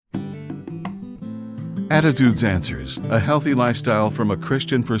Attitudes Answers, a healthy lifestyle from a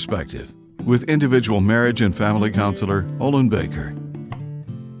Christian perspective, with individual marriage and family counselor Olin Baker.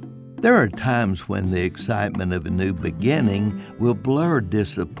 There are times when the excitement of a new beginning will blur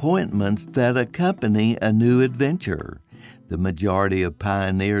disappointments that accompany a new adventure. The majority of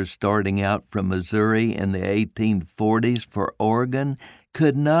pioneers starting out from Missouri in the 1840s for Oregon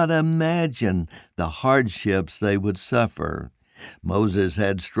could not imagine the hardships they would suffer. Moses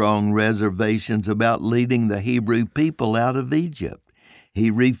had strong reservations about leading the Hebrew people out of Egypt.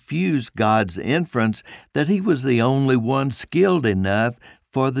 He refused God's inference that he was the only one skilled enough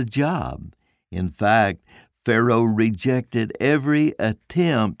for the job. In fact, Pharaoh rejected every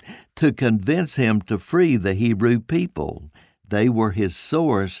attempt to convince him to free the Hebrew people. They were his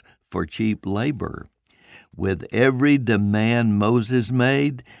source for cheap labor. With every demand Moses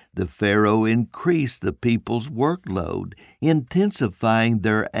made, the Pharaoh increased the people's workload, intensifying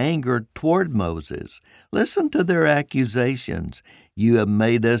their anger toward Moses. Listen to their accusations. You have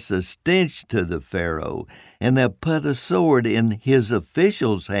made us a stench to the Pharaoh, and have put a sword in his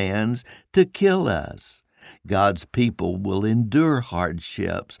officials' hands to kill us. God's people will endure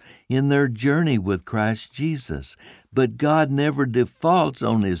hardships in their journey with Christ Jesus, but God never defaults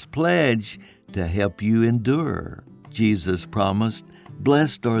on his pledge to help you endure. Jesus promised,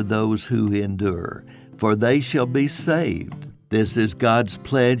 "Blessed are those who endure, for they shall be saved." This is God's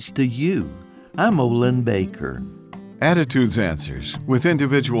pledge to you. I'm Olin Baker. Attitudes Answers, with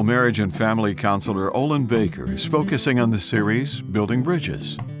individual marriage and family counselor Olin Baker, is focusing on the series Building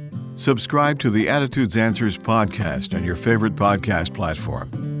Bridges. Subscribe to the Attitudes Answers podcast on your favorite podcast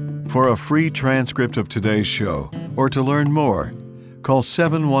platform. For a free transcript of today's show or to learn more, call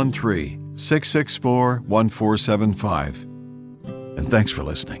 713-664-1475. And thanks for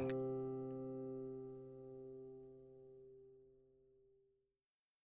listening.